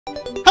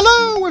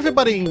Hello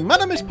everybody, my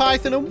name is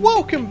Python and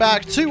welcome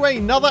back to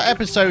another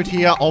episode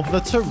here of the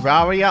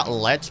Terraria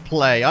Let's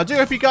Play. I do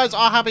hope you guys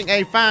are having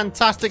a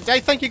fantastic day.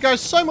 Thank you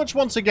guys so much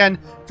once again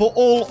for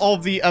all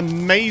of the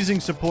amazing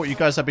support you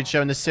guys have been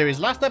showing this series.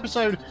 Last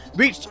episode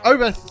reached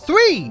over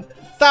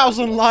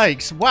 3,000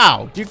 likes.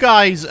 Wow, you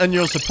guys and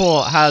your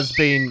support has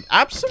been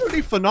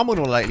absolutely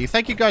phenomenal lately.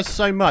 Thank you guys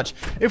so much.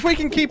 If we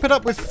can keep it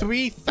up with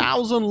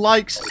 3,000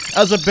 likes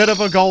as a bit of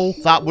a goal,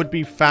 that would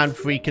be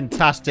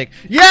fan-freaking-tastic.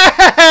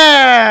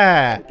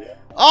 Yeah!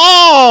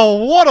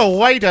 Oh, what a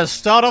way to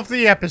start off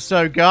the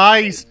episode,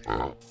 guys.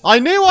 I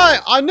knew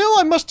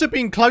I must have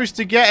been close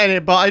to getting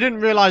it, but I didn't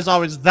realize I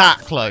was that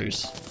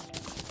close.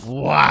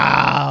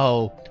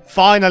 Wow.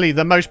 Finally,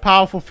 the most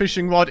powerful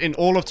fishing rod in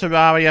all of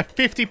Terraria.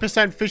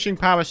 50% fishing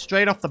power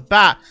straight off the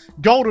bat.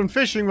 Golden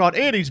fishing rod.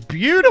 It is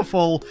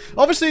beautiful.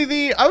 Obviously,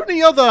 the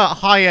only other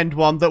high-end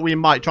one that we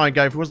might try and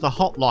go for was the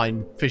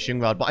hotline fishing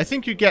rod. But I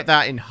think you get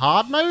that in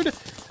hard mode.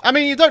 I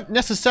mean, you don't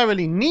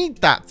necessarily need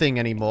that thing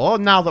anymore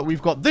now that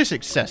we've got this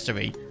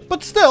accessory.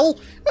 But still,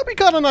 it'd be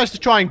kind of nice to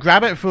try and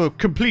grab it for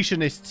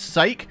completionist's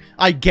sake,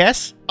 I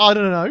guess. I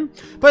don't know.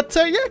 But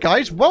yeah,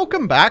 guys,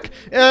 welcome back.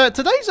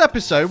 Today's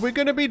episode, we're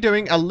going to be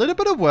doing a little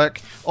bit of work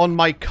on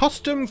my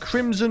custom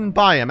crimson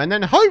biome. And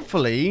then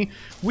hopefully,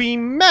 we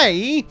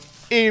may...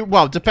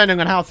 well, depending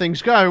on how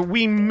things go,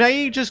 we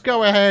may just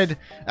go ahead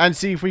and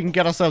see if we can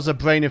get ourselves a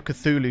Brain of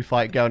Cthulhu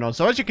fight going on.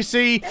 So as you can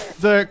see,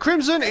 the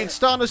crimson, it's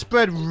starting to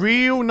spread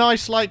real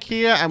nice like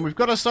here. And we've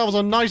got ourselves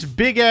a nice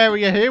big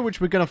area here, which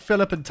we're going to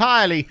fill up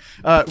entirely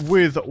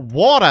with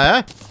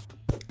water.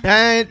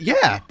 And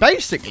yeah,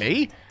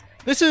 basically...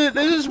 This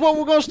is what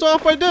we're going to start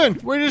off by doing.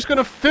 We're just going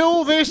to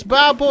fill this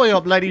bad boy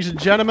up, ladies and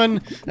gentlemen,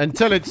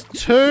 until it's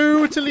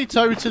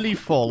totally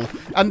full.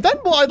 And then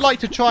what I'd like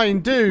to try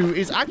and do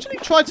is actually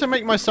try to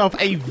make myself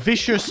a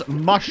vicious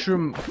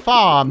mushroom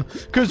farm.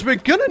 Because we're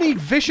going to need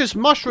vicious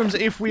mushrooms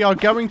if we are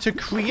going to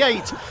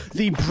create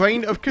the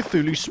Brain of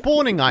Cthulhu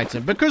spawning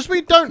item. Because we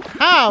don't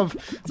have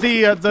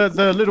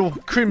the little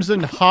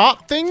crimson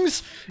heart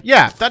things.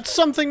 Yeah, that's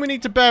something we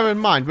need to bear in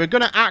mind. We're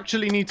going to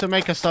actually need to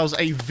make ourselves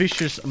a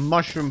vicious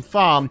mushroom farm.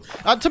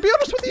 To be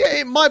honest with you,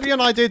 it might be an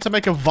idea to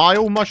make a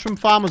vile mushroom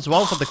farm as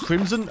well for the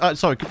crimson,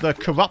 the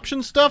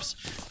corruption stuffs.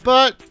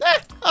 But,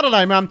 I don't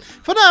know, man.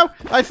 For now,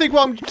 I think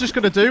what I'm just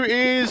going to do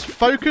is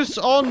focus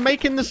on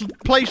making this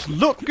place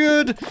look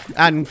good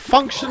and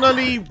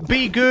functionally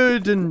be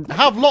good and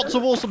have lots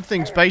of awesome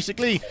things,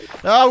 basically.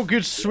 Oh,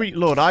 good sweet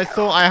lord. I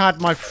thought I had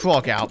my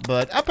frog out,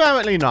 but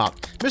apparently not.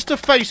 Mr.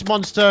 Face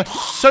Monster,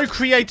 so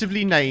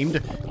creatively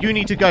named, you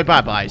need to go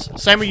bye-byes.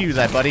 Same with you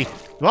there, buddy.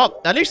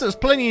 Well, at least there's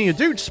plenty of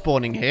dudes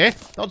spawning here.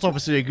 That's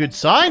obviously a good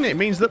sign. It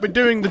means that we're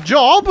doing the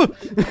job.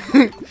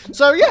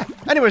 So, yeah.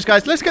 Anyways,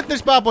 guys, let's get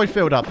this bad boy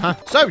filled up, huh?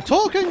 So,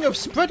 talking of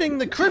spreading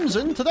the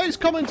crimson, today's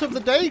comment of the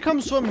day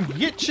comes from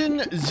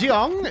Yichin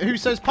Xiong, who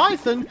says,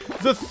 Python,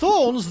 the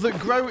thorns that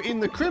grow in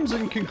the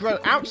crimson can grow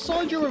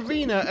outside your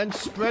arena and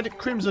spread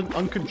crimson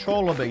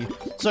uncontrollably.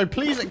 So,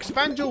 please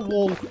expand your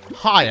wall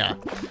higher.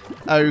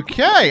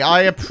 Okay,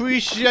 I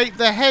appreciate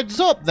the heads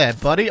up there,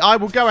 buddy. I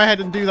will go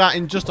ahead and do that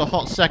in just a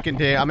hot second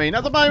here. I mean,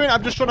 at the moment,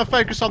 I'm just trying to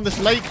focus on this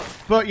lake.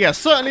 But yeah,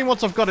 certainly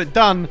once I've got it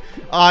done,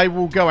 I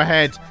will go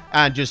ahead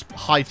and just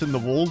heighten the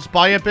walls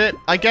by a bit,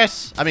 I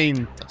guess. I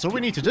mean, that's all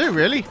we need to do,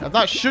 really. And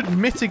that should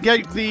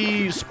mitigate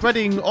the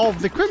spreading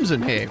of the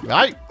crimson here,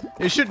 right?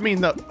 It should mean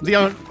that the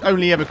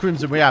only ever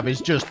crimson we have is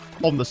just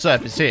on the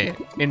surface here,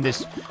 in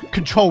this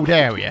controlled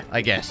area,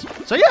 I guess.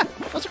 So yeah,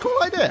 that's a cool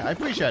idea. I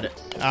appreciate it.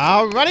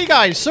 Alrighty,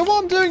 guys. So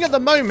what I'm doing at the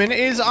moment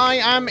is I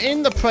am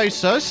in the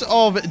process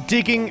of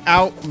digging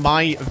out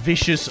my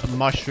vicious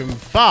mushroom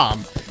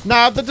farm.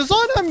 Now, the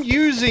design I'm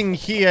using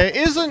here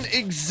isn't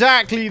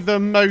exactly the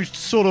most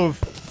sort of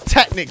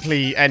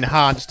technically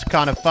enhanced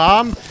kind of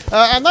farm,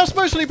 and that's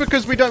mostly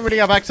because we don't really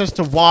have access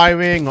to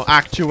wiring or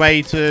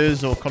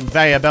actuators or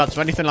conveyor belts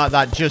or anything like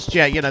that just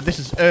yet. You know, this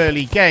is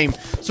early game.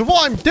 So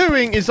what I'm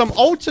doing is I'm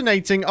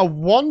alternating a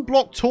 1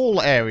 block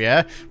tall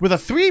area with a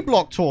 3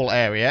 block tall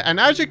area, and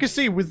as you can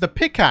see with the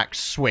pickaxe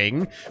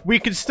swing, we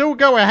can still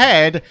go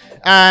ahead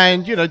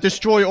and, you know,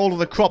 destroy all of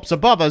the crops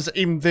above us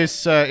in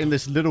this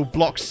little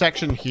block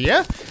section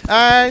here.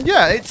 And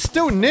yeah, it's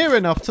still near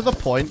enough to the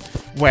point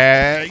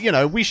where, you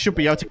know, we should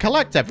be able to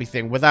collect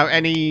everything without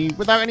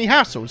any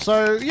hassle.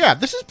 So yeah,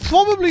 this is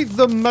probably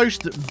the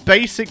most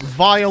basic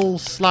vile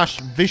slash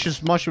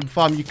vicious mushroom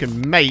farm you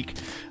can make,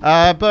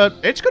 but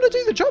it's gonna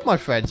do the job, my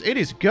friends. It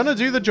is gonna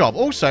do the job.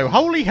 Also,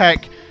 holy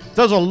heck,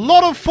 there's a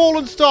lot of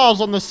fallen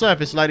stars on the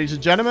surface, ladies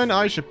and gentlemen.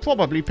 I should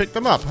probably pick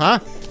them up, huh?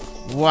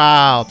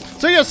 Wow.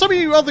 So yeah, some of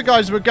you other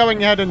guys were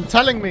going ahead and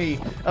telling me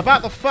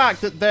about the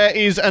fact that there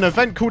is an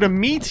event called a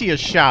meteor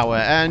shower,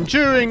 and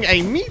during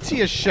a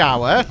meteor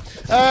shower,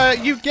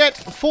 you get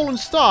fallen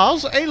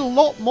stars a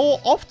lot more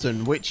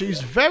often, which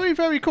is very,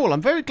 very cool.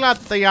 I'm very glad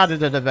that they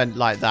added an event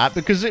like that,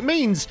 because it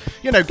means,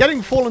 you know,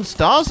 getting fallen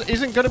stars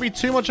isn't going to be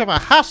too much of a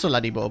hassle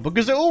anymore,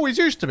 because it always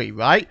used to be,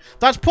 right?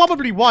 That's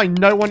probably why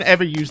no one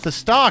ever used the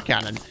star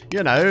cannon.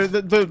 You know,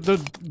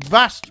 the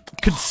vast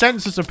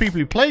consensus of people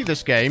who play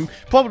this game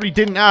probably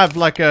didn't have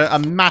like a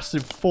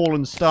massive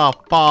fallen star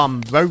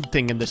farm road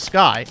thing in the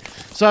sky.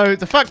 So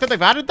the fact that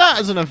they've added that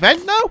as an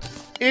event now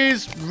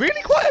is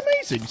really quite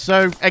amazing.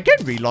 So again,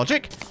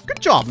 Relogic, good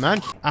job,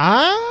 man.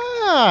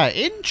 Ah,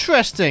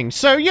 interesting.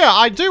 So yeah,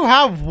 I do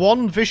have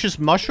one vicious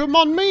mushroom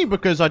on me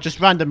because I just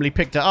randomly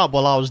picked it up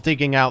while I was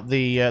digging out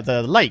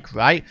the lake,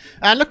 right?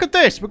 And look at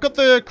this, we've got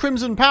the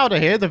crimson powder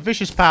here, the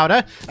vicious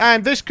powder,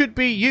 and this could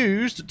be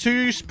used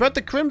to spread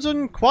the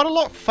crimson quite a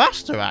lot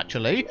faster,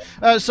 actually.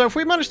 So if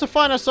we manage to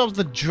find ourselves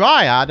the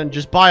dryad and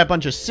just buy a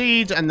bunch of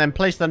seeds and then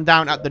place them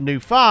down at the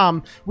new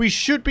farm, we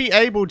should be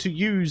able to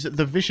use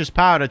the vicious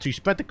powder to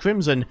spread the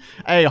crimson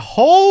a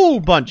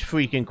whole bunch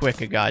freaking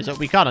quicker, guys. It'll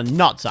be kind of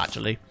nuts,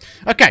 actually.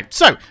 Okay,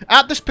 so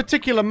at this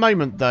particular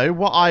moment, though,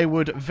 what I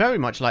would very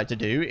much like to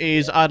do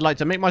is I'd like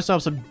to make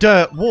myself some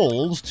dirt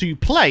walls to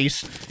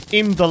place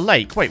in the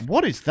lake. Wait,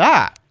 what is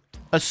that?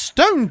 A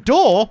stone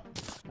door?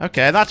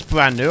 Okay, that's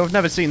brand new. I've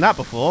never seen that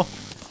before.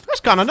 That's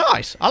kind of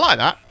nice. I like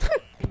that.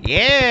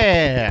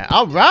 Yeah,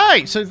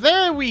 alright, so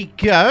there we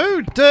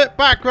go. Dirt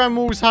background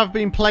walls have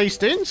been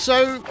placed in,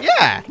 so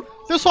yeah.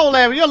 This whole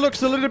area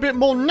looks a little bit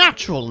more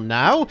natural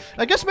now.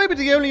 I guess maybe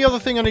the only other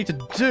thing I need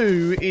to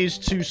do is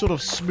to sort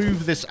of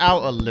smooth this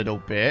out a little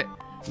bit.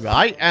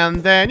 Right,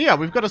 and then, yeah,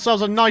 we've got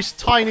ourselves a nice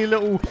tiny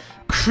little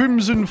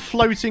crimson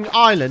floating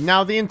island.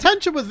 Now, the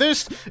intention with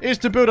this is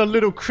to build a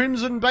little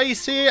crimson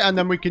base here, and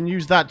then we can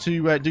use that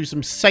to do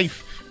some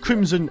safe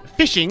crimson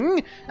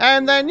fishing,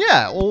 and then,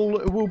 yeah, all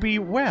will be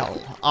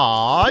well.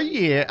 Ah,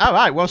 yeah. All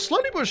right, well,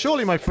 slowly but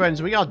surely, my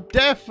friends, we are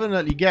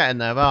definitely getting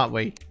there, aren't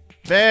we?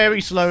 Very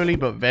slowly,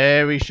 but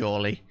very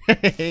surely.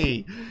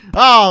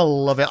 I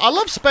love it. I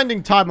love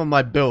spending time on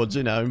my builds,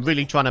 you know, and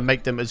really trying to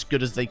make them as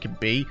good as they can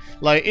be.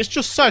 Like, it's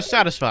just so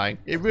satisfying.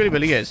 It really,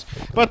 really is.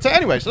 But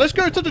anyways, let's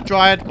go to the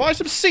Dryad, buy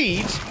some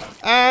seeds,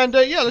 and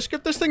yeah, let's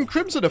get this thing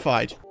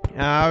crimsonified.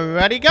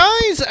 Alrighty,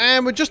 guys,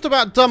 and we're just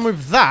about done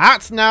with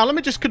that. Now, let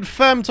me just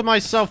confirm to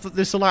myself that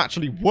this will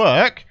actually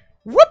work.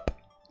 Whoop!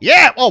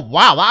 Yeah! Oh,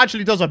 wow, that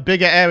actually does a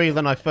bigger area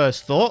than I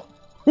first thought.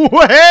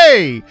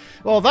 Hey!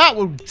 Well, that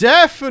will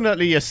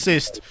definitely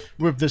assist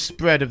with the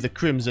spread of the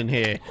crimson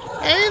here.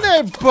 Hey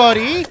there,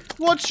 buddy!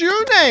 What's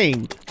your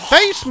name?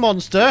 Face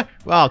Monster?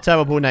 Wow,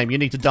 terrible name. You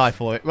need to die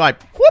for it. Right.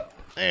 Whoop!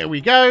 There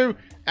we go.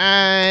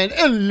 And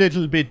a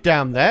little bit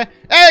down there.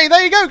 Hey,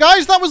 there you go,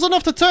 guys. That was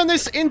enough to turn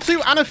this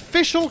into an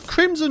official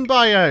crimson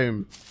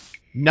biome.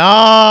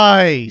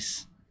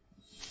 Nice!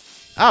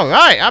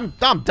 Alright, I'm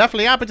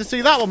definitely happy to see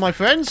that one, my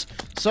friends.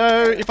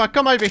 So, if I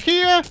come over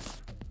here...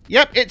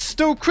 Yep, it's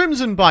still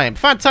Crimson Biome.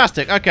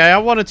 Fantastic. Okay, I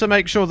wanted to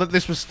make sure that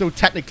this was still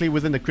technically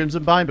within the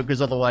Crimson Biome,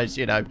 because otherwise,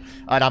 you know,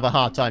 I'd have a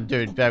hard time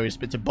doing various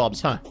bits and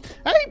bobs, huh?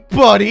 Hey,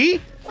 buddy!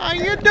 How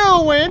you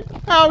doing?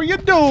 How you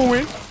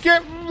doing?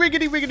 Get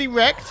riggedy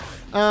wrecked.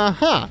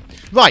 Uh-huh.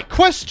 Right,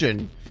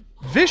 question.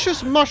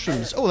 Vicious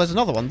mushrooms. Oh, there's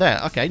another one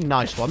there. Okay,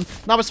 nice one.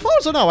 Now, as far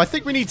as I know, I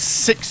think we need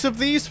 6 of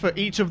these for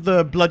each of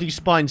the Bloody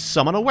Spine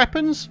summoner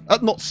weapons.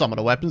 Not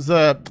summoner weapons,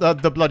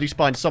 the Bloody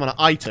Spine summoner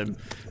item.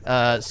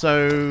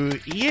 So,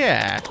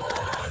 yeah.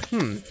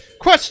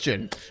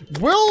 Question.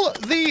 Will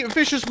the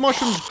vicious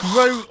mushrooms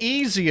grow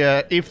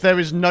easier if there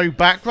is no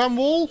background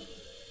wall?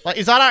 Like,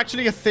 is that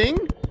actually a thing?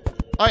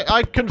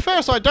 I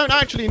confess I don't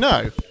actually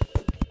know.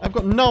 I've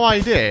got no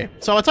idea.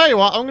 So I'll tell you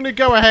what, I'm going to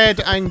go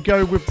ahead and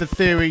go with the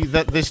theory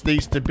that this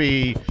needs to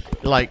be,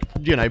 like,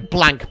 you know,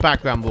 blank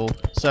background wall.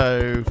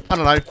 So, I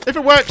don't know. If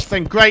it works,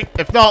 then great.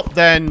 If not,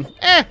 then,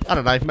 I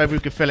don't know. Maybe we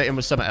could fill it in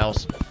with something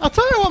else. I'll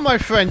tell you what, my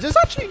friends, it's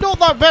actually not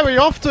that very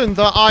often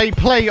that I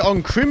play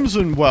on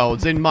Crimson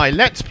Worlds in my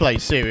Let's Play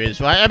series,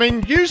 right? I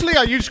mean, usually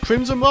I use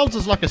Crimson Worlds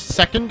as, like, a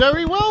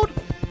secondary world.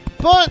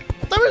 But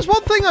there is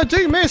one thing I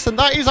do miss, and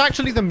that is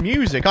actually the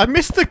music. I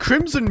miss the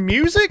Crimson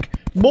music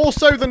more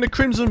so than the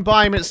Crimson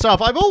Biome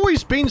itself. I've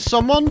always been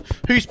someone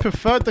who's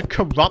preferred the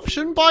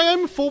Corruption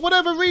Biome for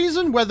whatever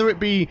reason, whether it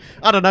be,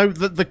 I don't know,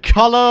 the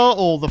color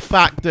or the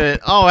fact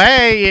that, oh,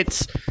 hey,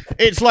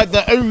 it's like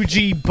the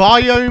OG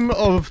biome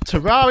of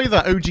Terraria,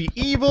 the OG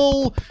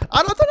evil.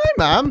 I don't know,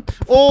 man.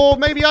 Or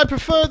maybe I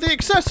prefer the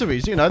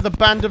accessories, you know, the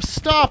Band of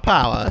Star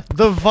Power,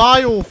 the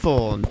Vile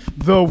Thorn,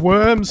 the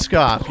Worm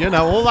Scarf, you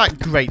know, all that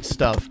great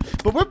stuff.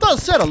 But with that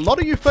said, a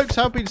lot of you folks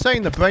have been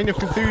saying the Brain of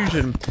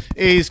Cthulhu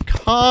is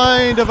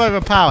kind of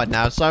overpowered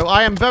now, so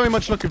I am very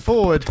much looking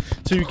forward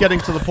to getting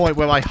to the point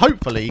where I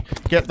hopefully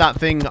get that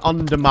thing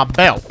under my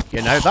belt.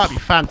 You know, that'd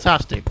be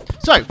fantastic.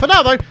 So, for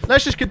now though,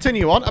 let's just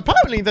continue on.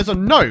 Apparently there's a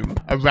gnome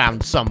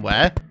around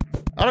somewhere.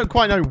 I don't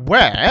quite know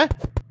where.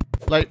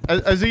 Like,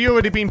 has he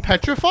already been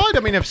petrified? I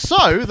mean, if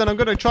so, then I'm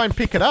going to try and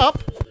pick it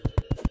up.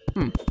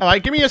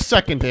 Alright, give me a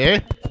second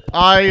here.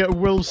 I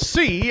will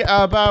see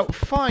about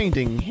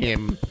finding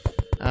him.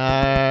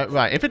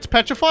 Right, if it's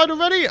petrified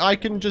already, I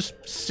can just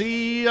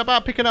see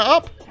about picking it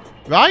up.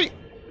 Right?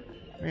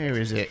 Where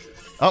is it?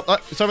 Oh,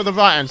 it's over the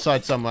right-hand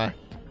side somewhere.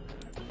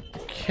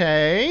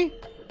 Okay.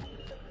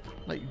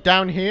 Like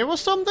down here or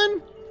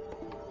something?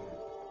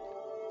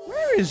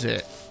 Where is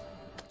it?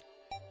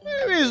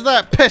 Where is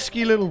that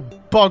pesky little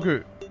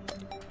bugger?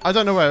 I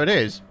don't know where it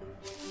is.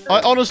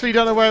 I honestly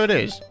don't know where it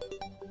is.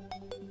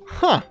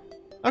 Huh.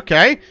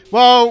 Okay.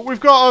 Well, we've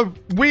got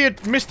a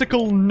weird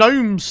mystical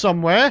gnome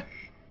somewhere.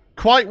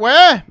 Quite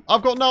where?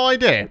 I've got no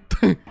idea.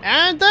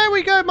 And there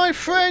we go, my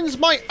friends.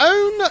 My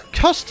own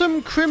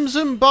custom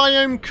crimson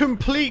biome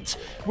complete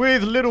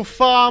with little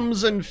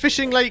farms and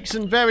fishing lakes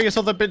and various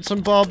other bits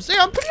and bobs.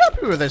 Yeah, I'm pretty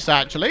happy with this,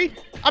 actually.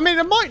 I mean,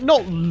 it might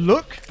not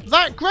look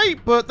that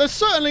great, but there's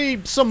certainly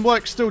some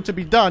work still to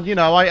be done. You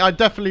know, I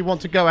definitely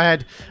want to go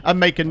ahead and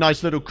make a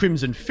nice little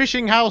crimson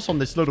fishing house on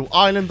this little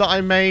island that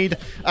I made.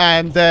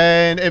 And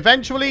then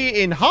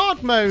eventually in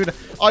hard mode,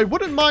 I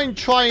wouldn't mind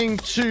trying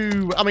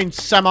to, I mean,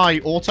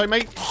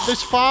 semi-automate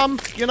this farm,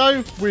 you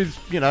know, with,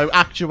 you know,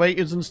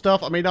 actuators and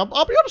stuff. I mean, I'll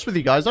be honest with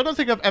you guys, I don't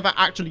think I've ever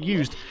actually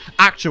used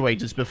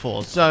actuators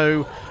before,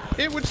 so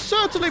it would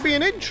certainly be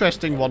an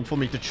interesting one for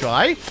me to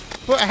try.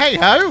 But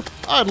hey-ho,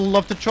 I'd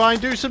love to try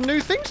and do some new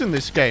things in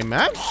this game,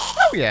 man.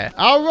 Oh, yeah.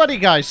 Alrighty,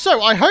 guys.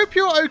 So, I hope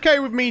you're okay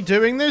with me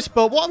doing this,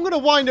 but what I'm going to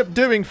wind up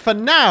doing for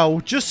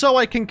now, just so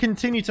I can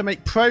continue to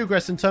make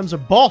progress in terms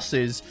of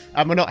bosses,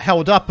 and we're not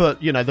held up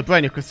at, you know, the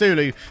Brain of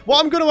Cthulhu,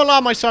 what I'm going to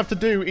allow myself to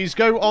do is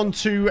go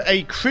onto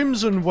a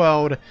Crimson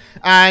World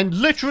and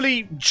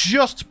literally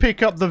just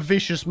pick up the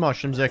vicious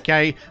mushrooms,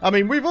 okay? I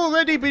mean, we've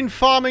already been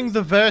farming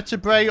the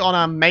vertebrae on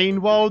our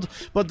main world,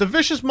 but the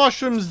vicious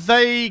mushrooms,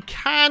 they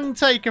can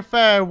take a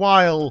fair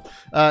while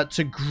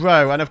to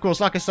grow. And of course,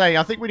 like I say,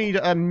 I think we need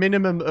a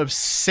minimum of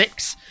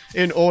 6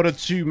 in order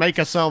to make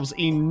ourselves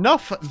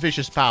enough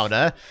vicious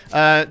powder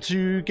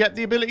to get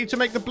the ability to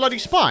make the bloody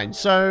spine.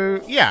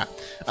 So, yeah.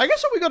 I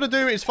guess what we got to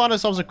do is find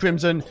ourselves a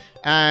crimson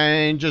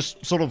and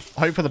just sort of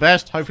hope for the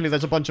best. Hopefully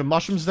there's a bunch of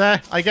mushrooms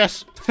there, I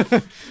guess.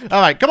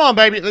 Alright, come on,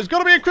 baby. There's got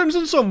to be a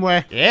crimson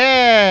somewhere.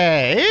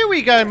 Yeah, here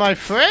we go, my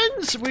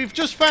friends. We've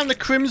just found the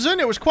crimson.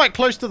 It was quite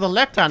close to the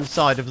left-hand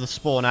side of the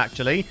spawn,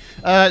 actually.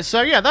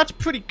 So, yeah, that's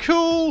pretty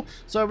cool.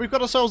 So, we've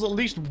got ourselves at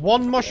least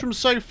 1 mushroom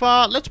so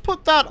far. Let's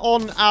put that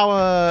on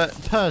our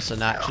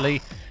person,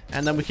 actually.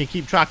 And then we can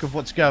keep track of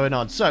what's going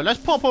on. So, let's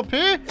pop up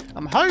here.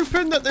 I'm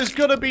hoping that there's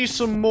going to be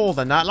some more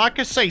than that. Like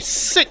I say,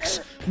 6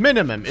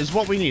 minimum is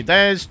what we need.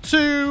 There's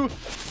 2,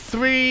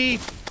 3...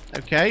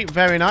 Okay,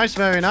 very nice,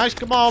 very nice.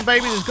 Come on,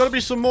 baby. There's got to be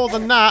some more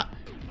than that.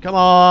 Come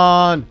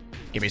on.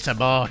 Give me some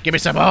more. Give me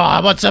some more. I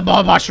want some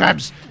more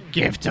mushrooms.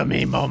 Give to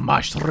me more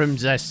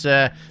mushrooms, yes,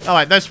 sir. All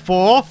right, there's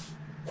 4.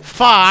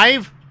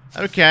 5.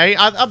 Okay,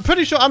 I'm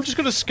pretty sure I'm just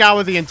going to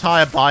scour the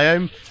entire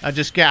biome and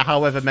just get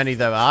however many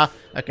there are.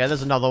 Okay,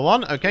 there's another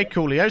one. Okay,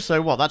 coolio.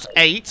 So what? That's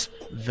 8.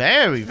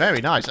 Very, very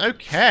nice.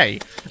 Okay.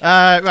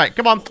 Right,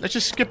 come on. Let's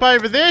just skip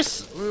over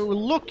this. We're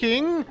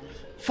looking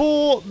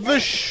for the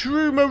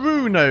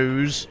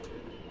Shroomarunos.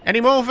 Any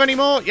more? Any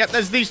more? Yep,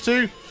 there's these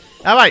 2.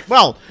 Alright,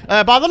 well,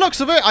 by the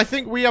looks of it, I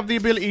think we have the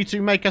ability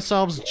to make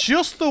ourselves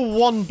just the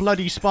 1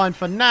 bloody spine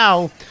for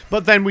now,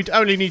 but then we'd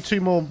only need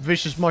 2 more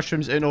vicious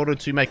mushrooms in order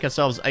to make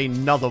ourselves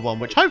another one,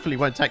 which hopefully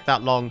won't take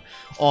that long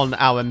on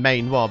our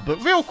main world.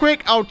 But real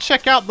quick, I'll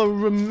check out the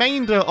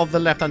remainder of the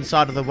left-hand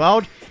side of the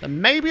world.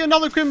 And maybe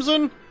another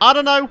crimson. I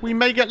don't know. We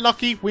may get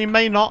lucky. We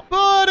may not.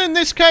 But in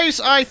this case,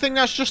 I think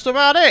that's just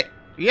about it.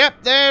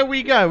 Yep, there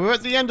we go. We're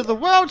at the end of the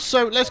world,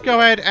 so let's go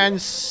ahead and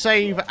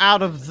save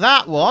out of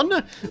that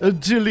one.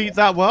 Delete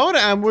that world,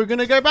 and we're going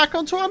to go back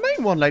onto our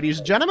main one, ladies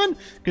and gentlemen.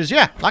 Because,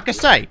 yeah, like I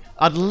say,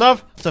 I'd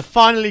love to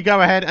finally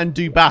go ahead and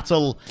do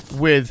battle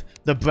with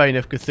the Brain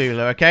of Cthulhu,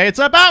 okay? It's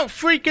about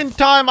freaking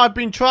time. I've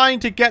been trying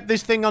to get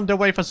this thing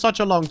underway for such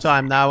a long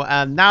time now,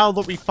 and now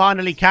that we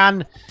finally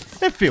can,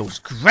 it feels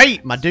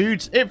great, my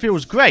dudes. It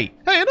feels great.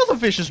 Hey, another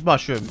vicious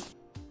mushroom.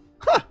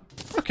 Huh.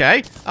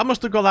 Okay, I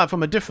must have got that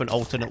from a different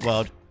alternate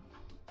world.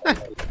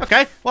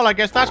 Okay, well, I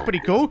guess that's pretty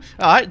cool.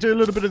 Alright, do a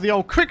little bit of the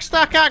old quick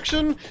stack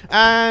action.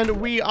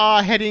 And we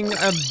are heading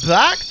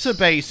back to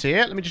base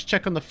here. Let me just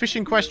check on the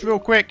fishing quest real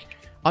quick.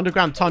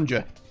 Underground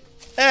Tundra.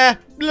 A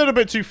little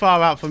bit too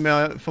far out for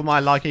my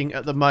liking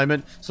at the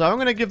moment. So I'm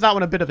going to give that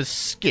one a bit of a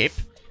skip.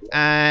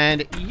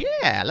 And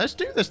yeah, let's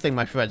do this thing,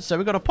 my friends. So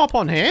we've got to pop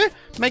on here,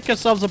 make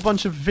ourselves a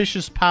bunch of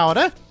vicious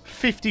powder.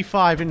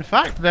 55, in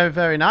fact. Very,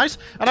 very nice.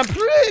 And I'm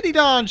pretty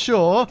darn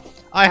sure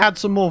I had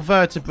some more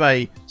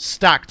vertebrae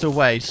stacked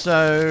away.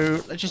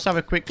 So let's just have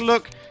a quick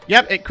look.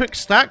 Yep, it quick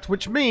stacked,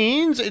 which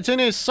means it's in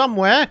here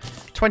somewhere.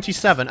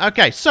 27.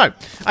 Okay, so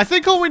I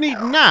think all we need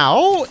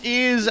now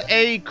is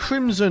a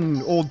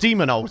crimson or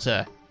demon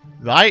altar,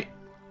 right?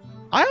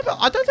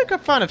 I don't think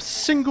I've found a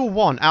single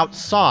one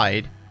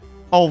outside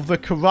of the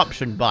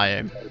corruption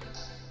biome.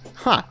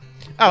 Huh.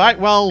 Alright,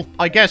 well,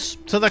 I guess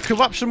to the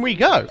corruption we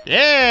go.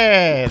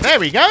 Yeah, there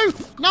we go.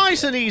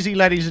 Nice and easy,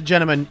 ladies and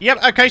gentlemen.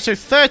 Yep, okay, so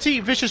 30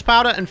 vicious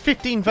powder and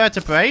 15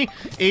 vertebrae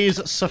is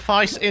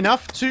suffice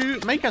enough to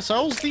make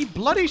ourselves the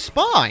bloody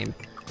spine.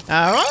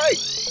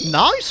 Alright,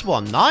 nice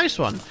one, nice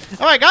one.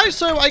 Alright guys,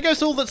 so I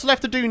guess all that's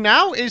left to do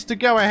now is to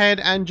go ahead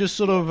and just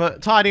sort of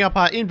tidy up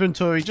our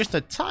inventory just a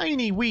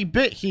tiny wee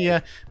bit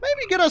here.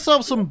 Maybe get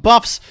ourselves some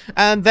buffs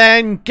and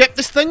then get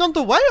this thing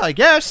underway, I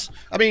guess.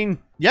 I mean,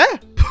 yeah.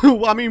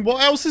 I mean,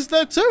 what else is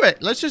there to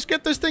it? Let's just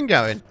get this thing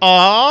going.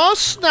 Ah,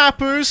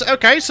 snappers.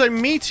 Okay, so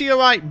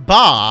meteorite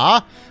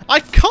bar. I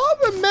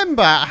can't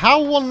remember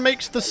how one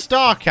makes the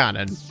star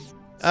cannon.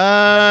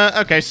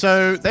 Okay,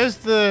 so there's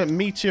the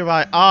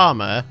meteorite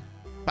armor.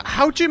 But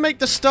how do you make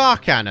the star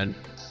cannon?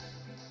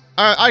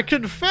 I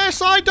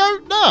confess I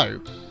don't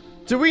know.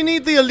 Do we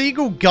need the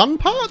illegal gun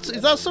parts?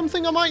 Is that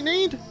something I might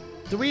need?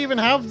 Do we even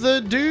have the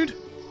dude?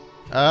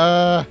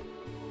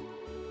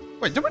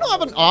 Wait, do we not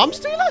have an arms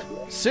dealer?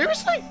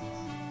 Seriously?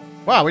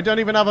 Wow, we don't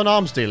even have an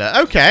arms dealer.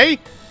 Okay.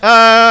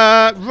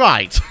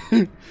 Right.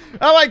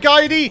 Alright,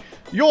 Guidey.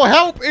 Your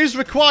help is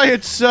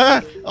required,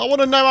 sir. I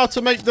want to know how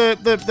to make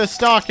the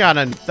star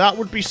cannon. That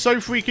would be so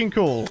freaking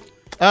cool.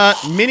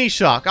 Mini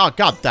shark. Oh,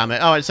 god damn it.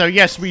 Alright, so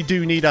yes, we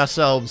do need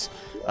ourselves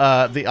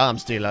the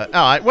arms dealer.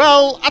 Alright,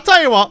 well, I'll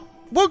tell you what.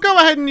 We'll go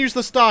ahead and use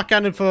the star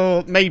cannon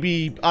for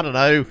maybe, I don't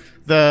know,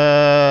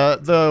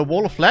 the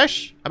wall of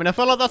flesh. I mean, I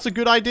feel like that's a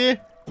good idea,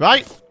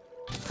 right?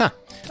 Huh.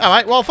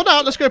 Alright, well, for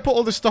now, let's go put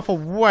all this stuff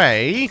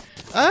away.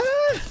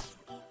 I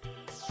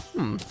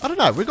don't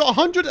know. We've got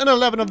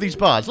 111 of these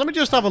bars. Let me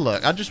just have a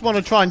look. I just want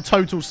to try and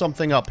total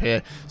something up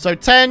here. So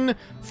 10,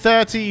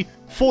 30,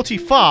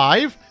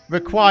 45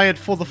 required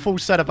for the full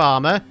set of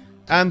armor.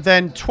 And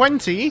then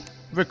 20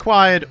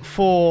 required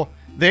for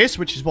this,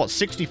 which is what,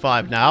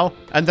 65 now.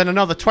 And then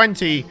another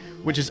 20,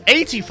 which is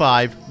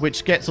 85,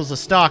 which gets us a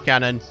star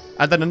cannon.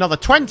 And then another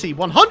 20,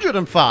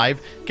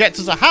 105, gets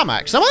us a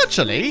hammock. So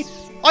actually,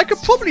 I could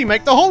probably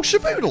make the whole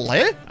shaboodle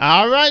here.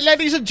 Alright,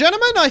 ladies and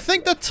gentlemen, I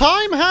think the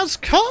time has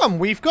come.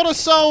 We've got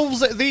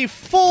ourselves the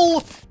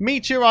full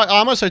meteorite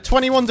armor, so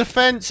 21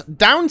 defense,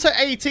 down to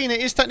 18.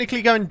 It is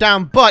technically going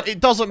down, but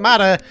it doesn't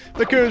matter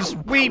because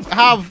we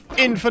have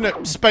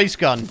infinite space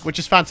gun, which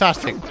is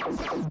fantastic.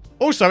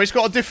 Also, it's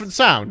got a different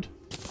sound.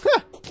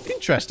 Huh,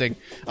 interesting.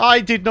 I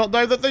did not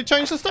know that they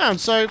changed the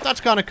sound, so that's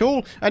kind of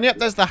cool. And yep,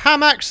 there's the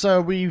hammock, so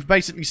we've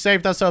basically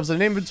saved ourselves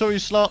an inventory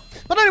slot.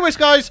 But anyways,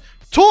 guys,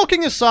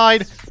 talking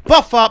aside,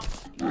 buff up,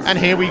 and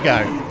here we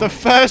go. The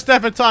first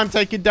ever time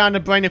taking down the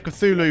Brain of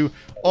Cthulhu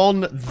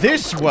on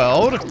this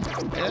world.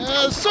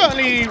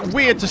 Certainly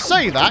weird to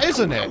say that,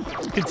 isn't it?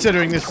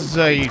 Considering this is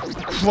a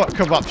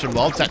corruption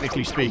world,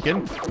 technically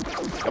speaking.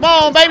 Come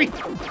on, baby!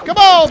 Come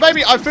on,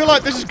 baby! I feel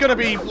like this is going to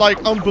be,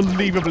 like,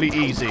 unbelievably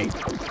easy.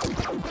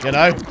 You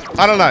know?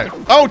 I don't know.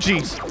 Oh,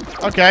 jeez.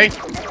 Okay.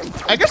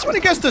 I guess when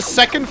it gets to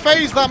second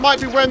phase, that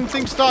might be when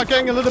things start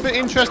getting a little bit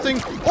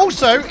interesting.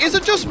 Also, is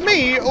it just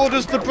me, or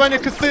does the Brain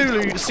of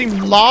Cthulhu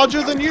seem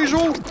larger than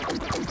usual?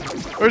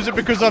 Or is it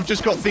because I've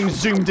just got things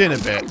zoomed in a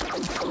bit?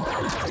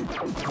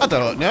 I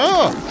don't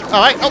know.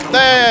 Alright, oh,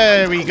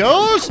 there he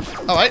goes.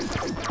 Alright.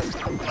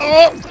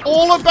 Oh,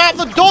 all about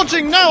the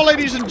dodging now,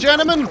 ladies and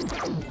gentlemen.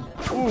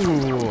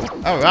 Ooh,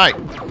 alright.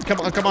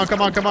 Come on, come on,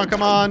 come on, come on,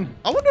 come on.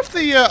 I wonder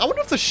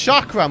if the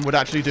shark ram would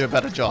actually do a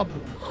better job.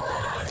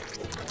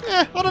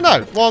 Yeah, I don't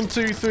know. 1,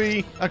 2,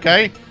 3.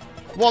 Okay.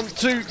 1,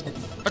 2.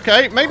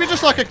 Okay, maybe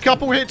just like a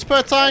couple hits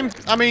per time.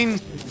 I mean,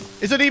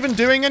 is it even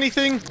doing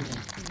anything?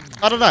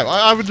 I don't know.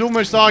 I would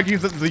almost argue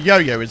that the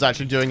yo-yo is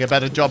actually doing a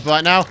better job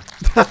right now.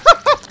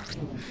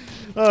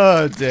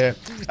 Oh, dear.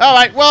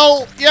 Alright,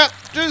 well, yeah,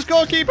 just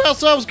gotta keep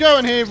ourselves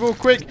going here real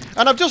quick.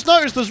 And I've just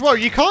noticed as well,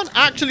 you can't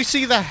actually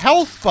see the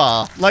health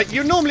bar. Like,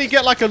 you normally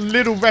get like a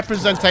little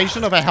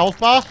representation of a health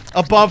bar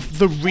above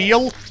the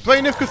real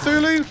Brain of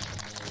Cthulhu.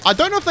 I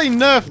don't know if they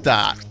nerfed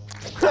that.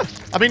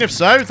 I mean, if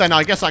so, then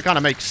I guess that kind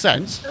of makes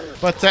sense.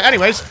 But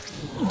anyways.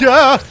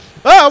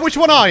 Which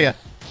one are you?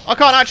 I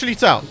can't actually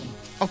tell.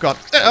 Oh, God.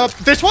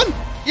 This one?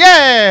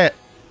 Yeah!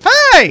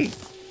 Hey!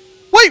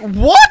 Wait,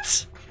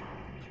 what?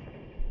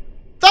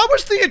 That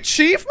was the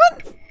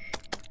achievement?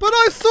 But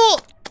I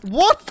thought...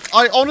 What?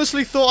 I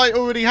honestly thought I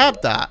already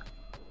had that.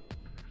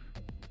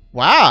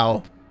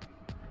 Wow.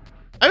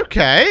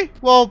 Okay,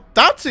 well,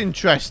 that's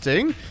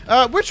interesting.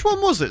 Which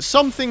one was it?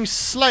 Something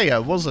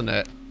Slayer, wasn't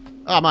it?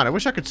 Oh, man, I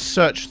wish I could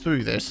search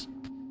through this.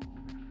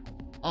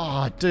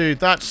 Oh, dude,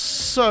 that's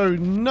so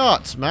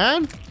nuts,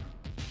 man.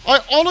 I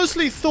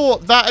honestly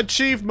thought that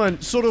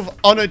achievement sort of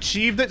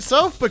unachieved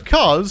itself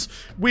because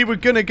we were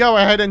going to go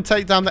ahead and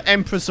take down the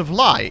Empress of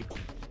Light.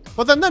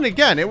 But then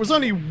again, it was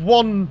only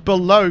one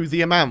below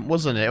the amount,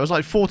 wasn't it? It was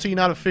like 14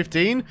 out of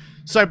 15.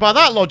 So by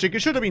that logic, it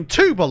should have been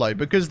 2 below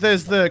because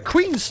there's the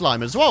Queen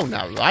Slime as well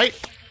now, right?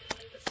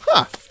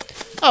 Huh.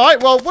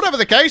 Alright, well, whatever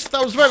the case,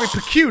 that was very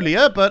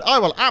peculiar, but I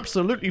will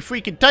absolutely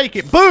freaking take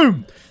it.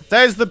 Boom!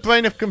 There's the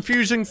Brain of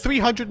Confusion,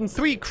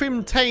 303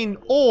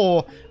 Crimtane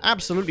ore.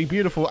 Absolutely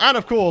beautiful. And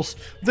of course,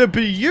 the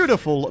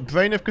beautiful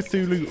Brain of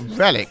Cthulhu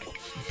relic.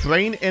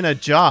 Brain in a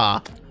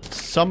jar.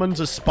 Summons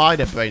a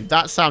spider brain.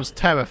 That sounds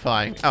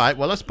terrifying. Alright,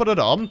 well, let's put it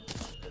on.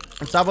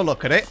 Let's have a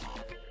look at it.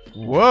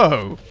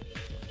 Whoa.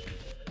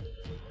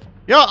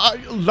 Yeah,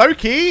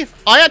 Loki,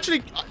 I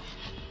actually...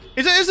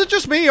 Is it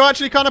just me who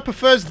actually kind of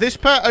prefers this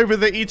pet over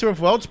the Eater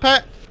of Worlds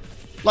pet?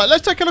 Like,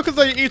 let's take a look at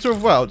the Eater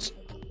of Worlds.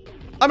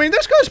 I mean,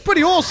 this guy's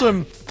pretty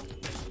awesome.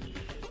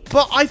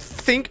 But I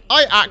think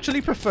I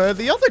actually prefer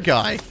the other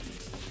guy.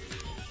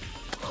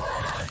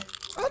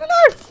 I don't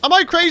know. Am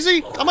I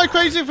crazy? Am I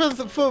crazy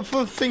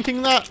for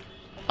thinking that?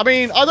 I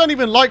mean, I don't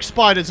even like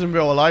spiders in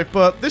real life,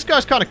 but this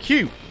guy's kind of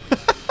cute.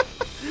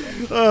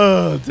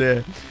 Oh,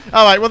 dear.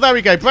 Alright, well, there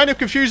we go. Brain of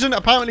Confusion,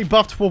 apparently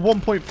buffed for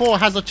 1.4,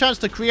 has a chance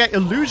to create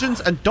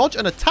illusions and dodge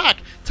an attack,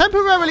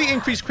 temporarily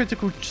increase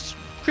critical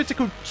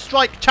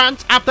strike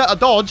chance after a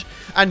dodge,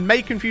 and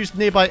may confuse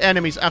nearby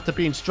enemies after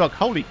being struck.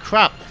 Holy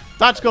crap.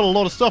 That's got a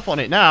lot of stuff on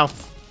it now.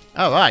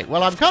 Alright,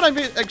 well, I'm kind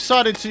of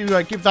excited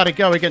to give that a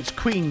go against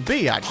Queen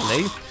Bee,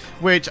 actually,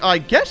 which I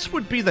guess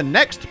would be the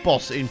next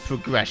boss in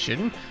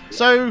progression.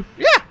 So,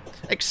 yeah.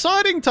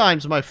 Exciting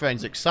times, my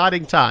friends.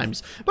 Exciting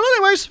times. But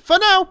anyways, for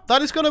now,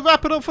 that is going to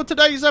wrap it up for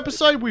today's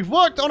episode. We've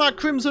worked on our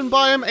Crimson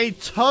biome a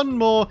ton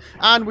more,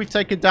 and we've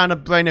taken down a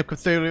Brain of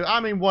Cthulhu. I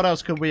mean, what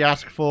else could we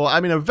ask for?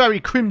 I mean, a very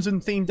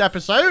Crimson-themed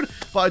episode,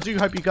 but I do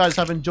hope you guys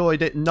have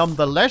enjoyed it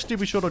nonetheless. Do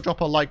be sure to drop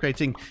a like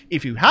rating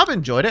if you have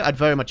enjoyed it. I'd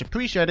very much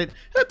appreciate it.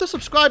 Hit the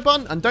subscribe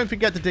button, and don't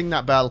forget to ding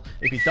that bell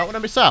if you don't want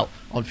to miss out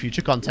on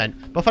future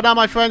content. But for now,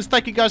 my friends,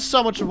 thank you guys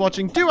so much for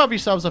watching. Do have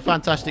yourselves a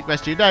fantastic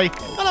rest of your day,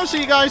 and I'll see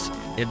you guys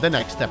in the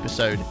next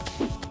episode.